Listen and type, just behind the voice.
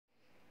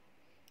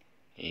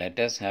Let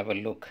us have a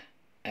look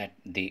at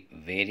the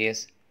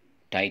various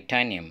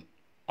titanium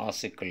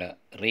ossicular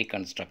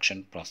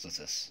reconstruction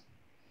processes.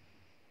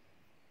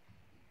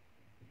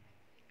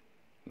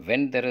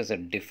 When there is a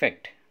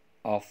defect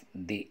of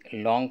the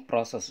long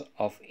process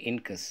of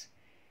incus,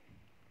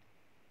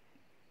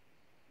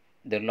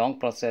 the long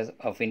process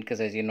of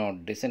incus, as you know,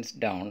 descends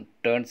down,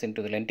 turns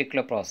into the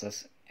lenticular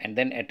process, and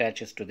then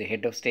attaches to the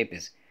head of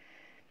stapes.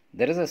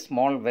 There is a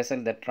small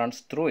vessel that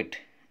runs through it,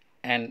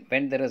 and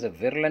when there is a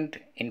virulent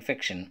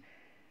infection,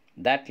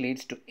 that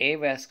leads to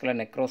avascular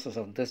necrosis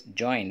of this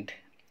joint,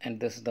 and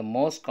this is the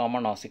most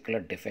common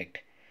ossicular defect.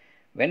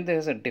 When there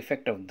is a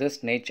defect of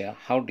this nature,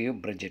 how do you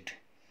bridge it?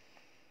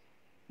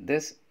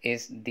 This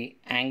is the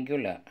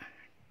angular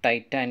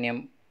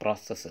titanium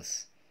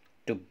prosthesis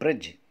to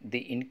bridge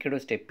the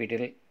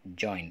incudostapital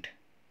joint.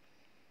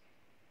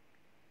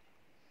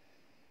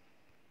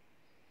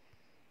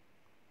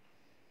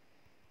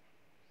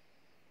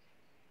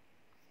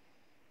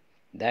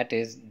 That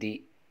is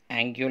the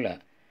angular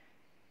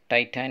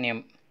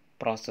titanium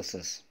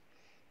prosthesis.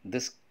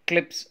 This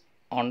clips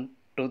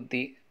onto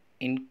the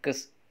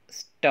incus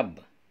stub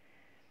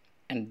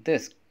and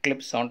this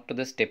clips onto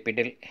the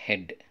stapedal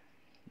head.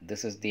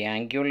 This is the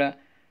angular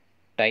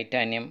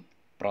titanium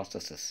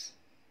prosthesis.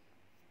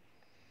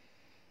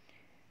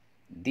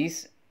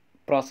 These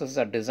processes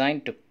are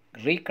designed to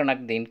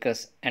reconnect the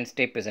incus and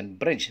stapes and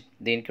bridge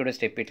the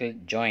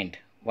incudostapital joint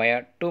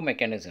via two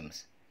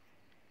mechanisms.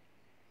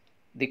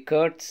 The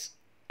Kurt's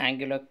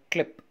angular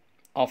clip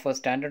offers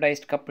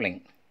standardized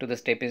coupling to the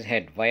stapes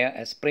head via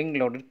a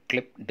spring-loaded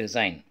clip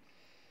design.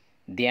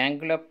 The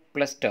angular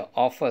cluster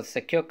offers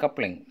secure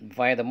coupling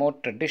via the more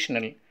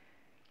traditional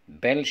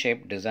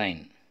bell-shaped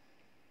design.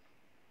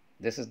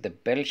 This is the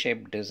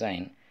bell-shaped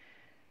design,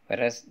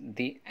 whereas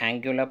the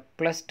angular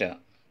cluster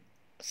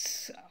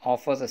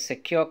offers a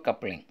secure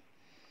coupling.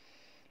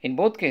 In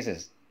both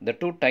cases, the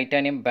two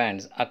titanium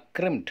bands are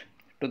crimped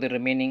to the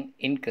remaining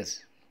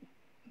incus,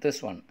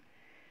 this one,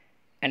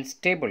 and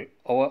stable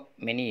over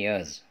many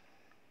years.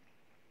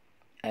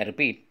 I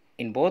repeat,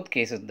 in both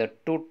cases, the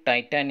two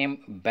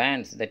titanium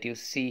bands that you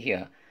see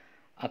here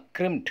are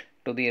crimped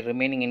to the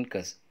remaining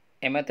incus,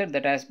 a method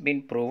that has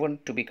been proven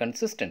to be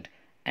consistent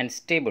and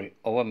stable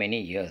over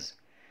many years.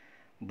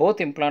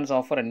 Both implants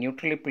offer a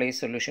neutrally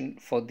placed solution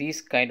for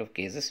these kind of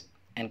cases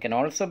and can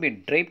also be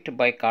draped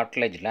by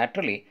cartilage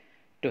laterally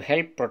to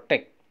help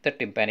protect the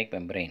tympanic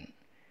membrane.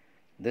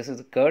 This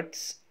is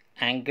Kurt's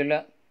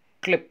angular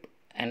clip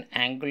and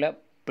angular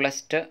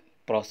cluster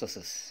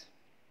processes.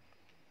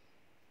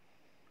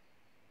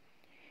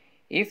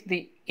 If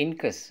the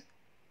incus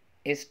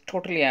is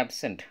totally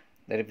absent,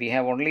 that if we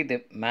have only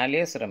the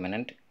malleus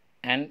remnant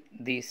and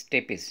the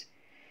stapes,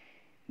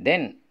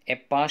 then a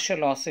partial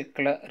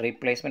ossicular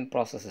replacement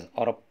process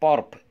or a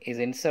PORP is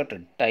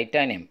inserted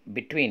titanium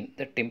between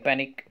the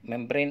tympanic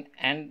membrane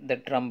and the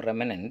drum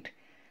remnant,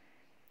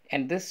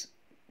 and this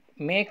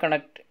may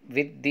connect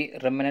with the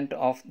remnant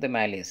of the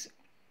malleus.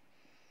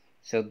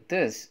 So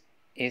this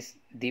is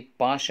the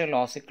partial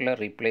ossicular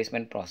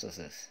replacement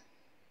processes.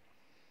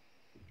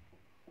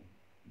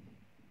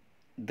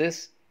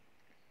 This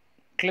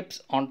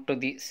clips onto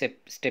the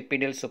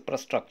stapedal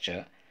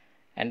superstructure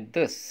and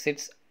this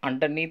sits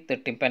underneath the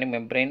tympanic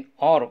membrane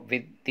or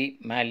with the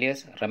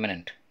malleus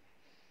remnant.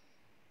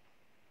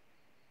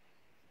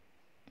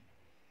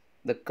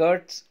 The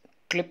Kurt's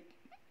clip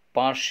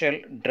partial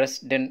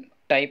Dresden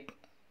type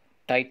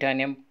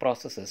titanium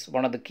processes,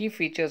 one of the key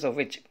features of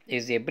which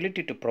is the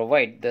ability to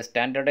provide the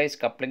standardized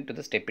coupling to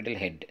the stapedal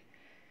head.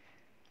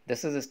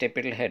 This is the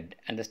stapedal head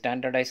and the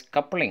standardized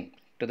coupling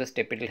to the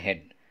stapedal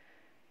head.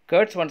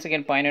 Kurt's once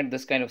again pioneered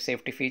this kind of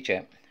safety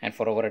feature, and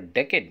for over a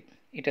decade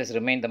it has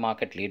remained the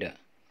market leader.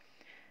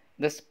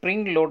 The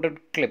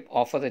spring-loaded clip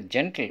offers a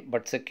gentle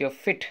but secure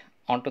fit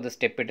onto the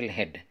stapedal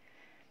head.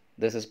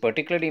 This is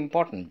particularly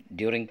important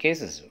during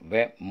cases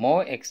where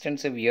more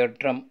extensive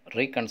eardrum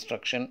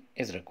reconstruction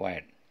is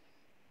required.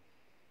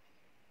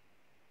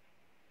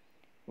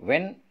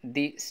 When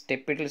the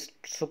stapedal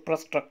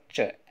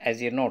superstructure,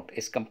 as you note,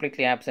 is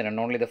completely absent and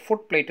only the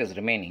footplate is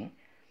remaining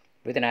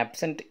with an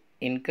absent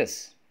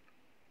incus,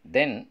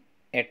 then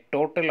a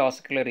total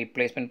ossicular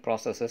replacement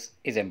process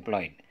is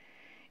employed.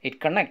 It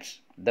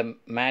connects the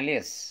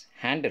malleus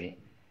handle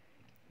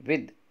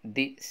with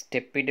the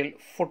stapedal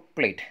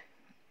footplate.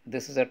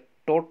 This is a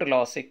total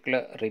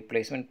ossicular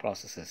replacement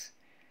process,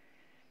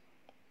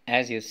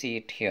 as you see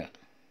it here.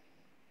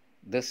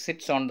 This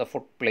sits on the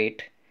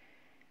footplate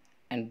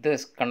and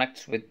this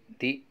connects with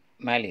the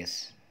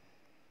malleus.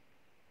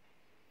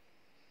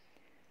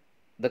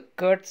 The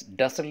Kurt's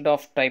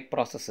Dusseldorf type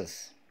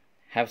processes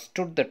have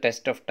stood the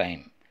test of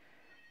time.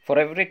 For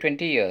every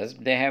 20 years,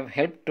 they have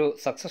helped to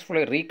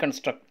successfully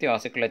reconstruct the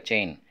ossicular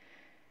chain.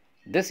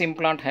 This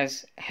implant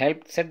has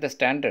helped set the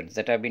standards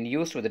that have been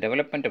used with the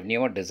development of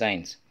newer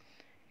designs.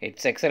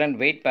 Its excellent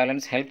weight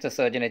balance helps the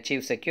surgeon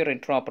achieve secure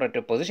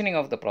intraoperative positioning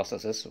of the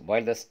processes,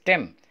 while the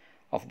stem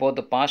of both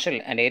the partial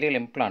and aerial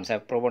implants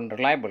have proven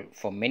reliable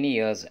for many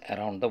years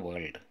around the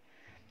world.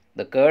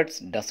 The Kurt's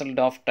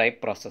Dusseldorf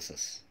type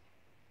processes.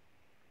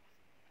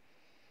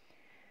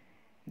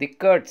 The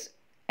Kurtz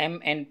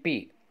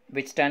MNP,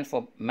 which stands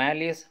for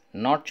malleus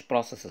notch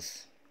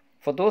prosthesis.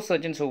 For those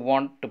surgeons who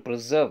want to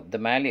preserve the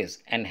malleus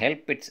and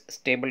help its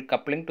stable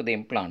coupling to the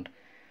implant,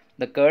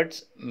 the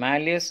Kurtz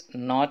malleus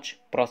notch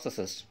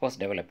prosthesis was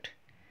developed.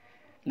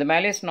 The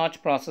malleus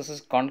notch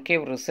prosthesis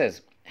concave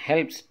recess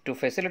helps to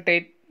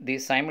facilitate the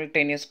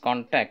simultaneous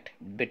contact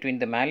between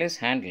the malleus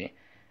handle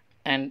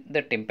and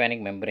the tympanic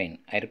membrane.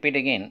 I repeat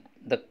again,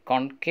 the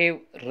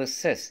concave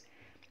recess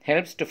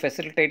helps to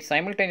facilitate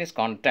simultaneous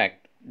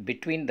contact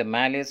between the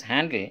malleus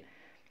handle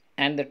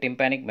and the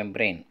tympanic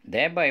membrane,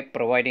 thereby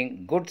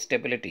providing good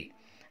stability.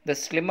 The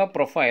slimmer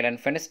profile and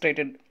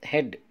fenestrated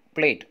head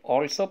plate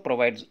also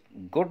provides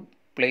good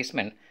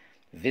placement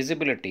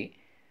visibility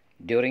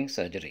during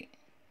surgery.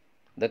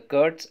 The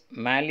Kurtz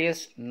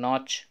malleus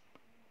notch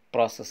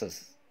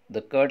prosthesis,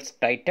 the Kurtz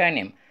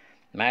titanium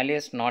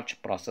malleus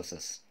notch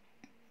prosthesis.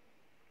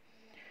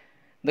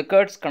 The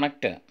Kurtz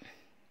connector.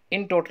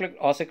 In total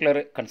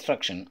ossicular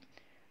construction,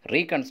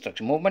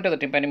 reconstruction, movement of the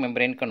tympanic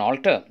membrane can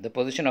alter the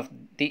position of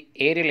the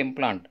aerial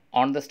implant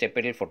on the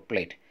stapedial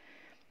footplate.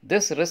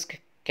 This risk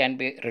can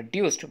be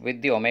reduced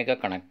with the omega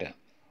connector.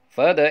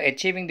 Further,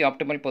 achieving the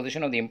optimal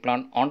position of the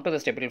implant onto the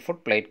stapedial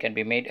footplate can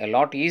be made a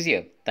lot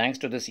easier thanks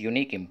to this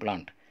unique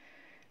implant.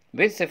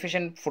 With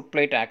sufficient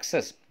footplate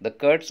access, the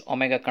Kurtz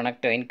omega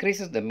connector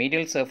increases the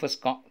medial surface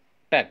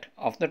contact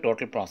of the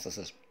total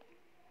prosthesis.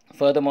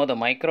 Furthermore, the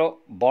micro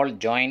ball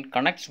joint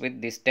connects with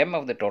the stem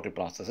of the total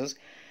prosthesis,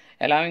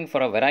 allowing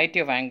for a variety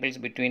of angles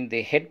between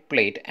the head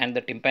plate and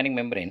the tympanic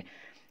membrane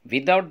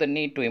without the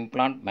need to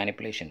implant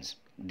manipulations.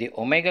 The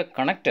omega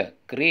connector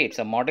creates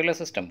a modular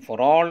system for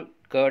all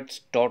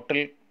Kurtz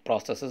total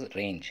prosthesis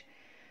range.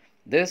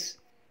 This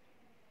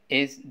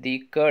is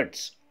the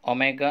Kurtz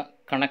omega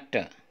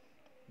connector.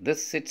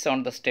 This sits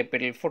on the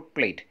stapedial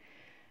footplate,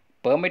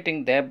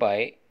 permitting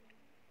thereby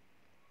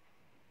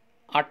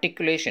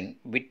articulation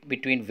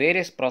between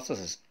various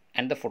prostheses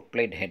and the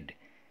footplate head.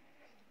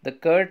 The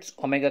Kurtz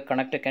omega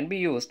connector can be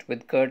used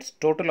with Kurtz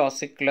total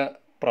ossicular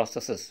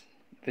prosthesis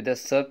with a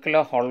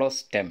circular hollow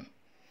stem.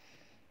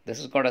 This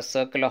is called a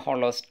circular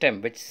hollow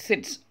stem which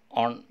sits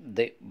on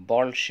the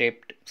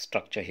ball-shaped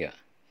structure here.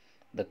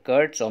 The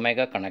Kurtz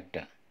omega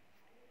connector.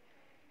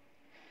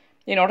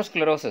 In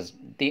autosclerosis,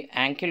 the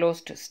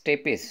ankylosed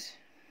stapes,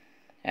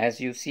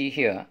 as you see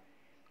here,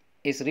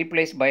 is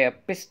replaced by a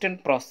piston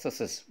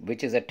prosthesis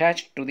which is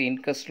attached to the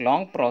incus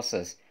long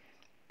process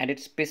and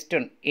its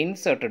piston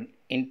inserted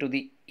into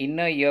the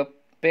inner ear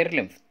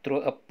perilymph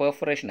through a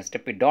perforation, a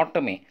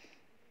stepidotomy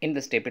in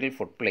the stapedial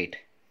footplate.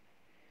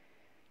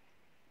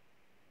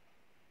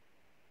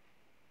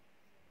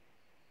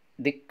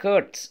 The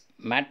Kurtz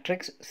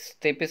matrix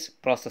stapes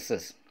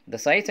prosthesis. The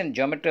size and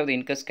geometry of the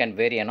incus can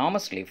vary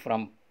enormously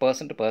from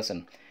person to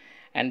person,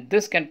 and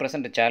this can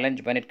present a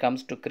challenge when it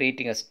comes to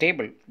creating a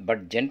stable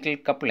but gentle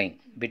coupling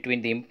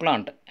between the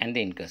implant and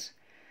the incus.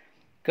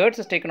 Kurtz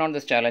has taken on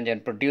this challenge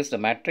and produced the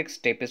matrix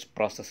stapes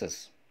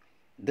prosthesis.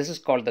 This is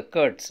called the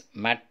Kurtz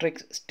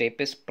matrix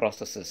stapes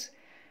prosthesis.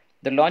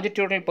 The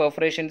longitudinal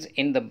perforations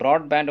in the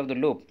broad band of the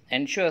loop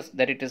ensures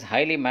that it is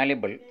highly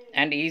malleable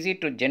and easy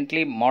to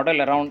gently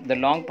model around the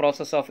long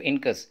process of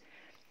incus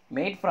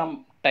made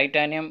from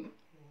titanium.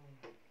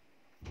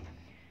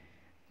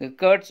 The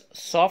Kurtz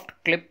soft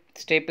clip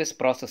stapes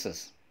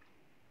prosthesis.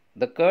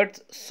 The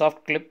Kurtz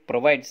soft clip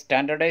provides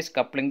standardized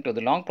coupling to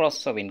the long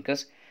process of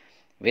incus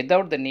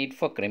without the need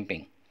for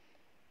crimping.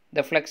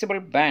 The flexible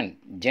band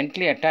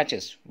gently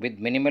attaches with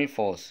minimal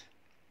force.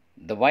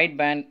 The wide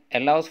band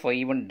allows for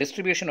even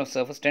distribution of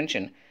surface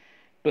tension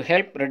to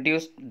help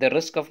reduce the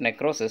risk of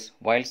necrosis,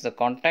 whilst the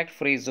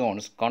contact-free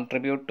zones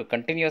contribute to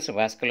continuous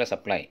vascular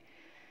supply.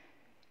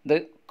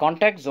 The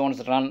contact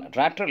zones run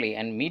laterally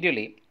and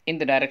medially in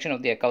the direction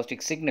of the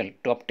acoustic signal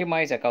to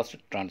optimize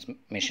acoustic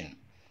transmission.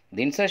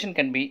 The insertion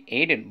can be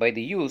aided by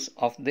the use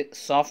of the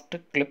soft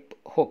clip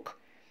hook.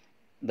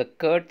 The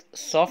Kurtz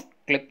soft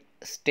clip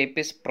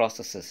stapes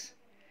prosthesis.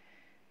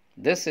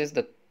 This is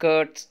the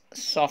Kurtz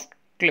soft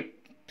clip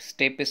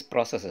stapes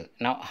prosthesis.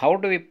 Now, how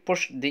do we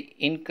push the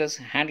incus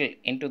handle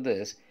into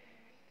this?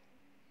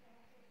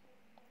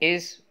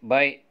 Is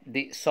by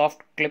the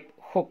soft clip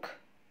hook.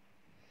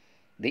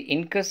 The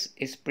incus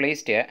is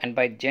placed here, and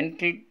by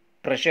gentle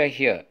pressure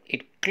here,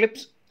 it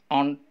clips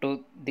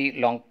onto the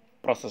long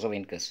process of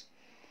incus.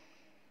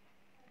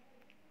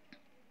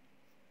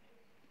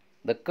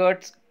 The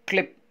Kurtz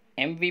clip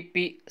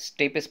MVP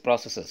stapes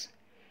prosthesis.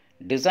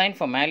 Designed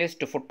for malleus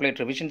to footplate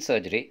revision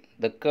surgery,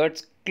 the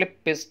Kurtz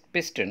clip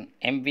piston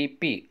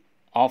MVP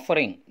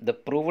offering the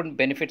proven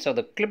benefits of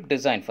the clip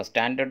design for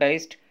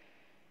standardized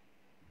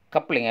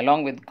coupling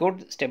along with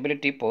good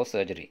stability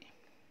post-surgery.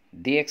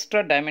 The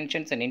extra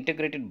dimensions and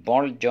integrated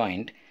ball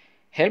joint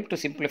help to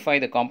simplify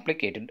the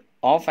complicated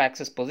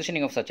off-axis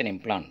positioning of such an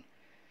implant.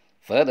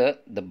 Further,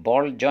 the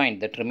ball joint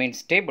that remains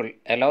stable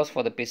allows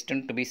for the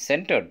piston to be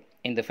centered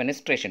in the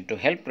fenestration to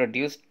help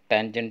reduce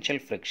tangential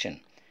friction.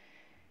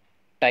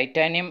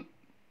 Titanium,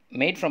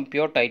 made from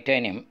pure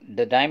titanium,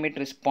 the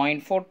diameter is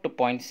 0.4 to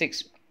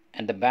 0.6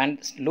 and the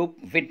band loop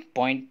width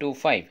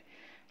 0.25.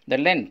 The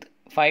length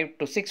 5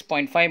 to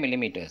 6.5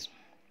 millimeters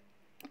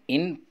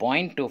in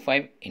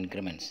 0.25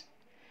 increments.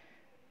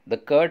 The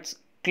Kurtz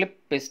clip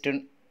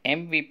piston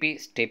MVP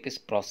stapes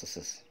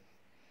processes.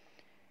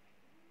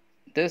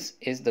 This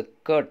is the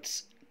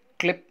Kurtz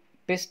clip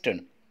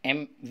piston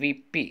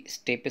MVP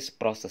stapes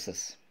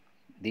processes,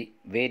 the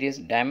various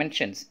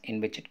dimensions in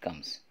which it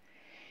comes.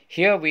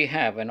 Here we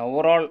have an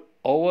overall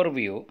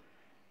overview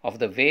of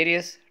the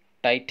various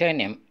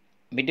titanium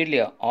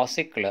medulla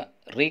ossicular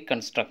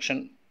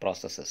reconstruction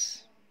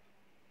processes.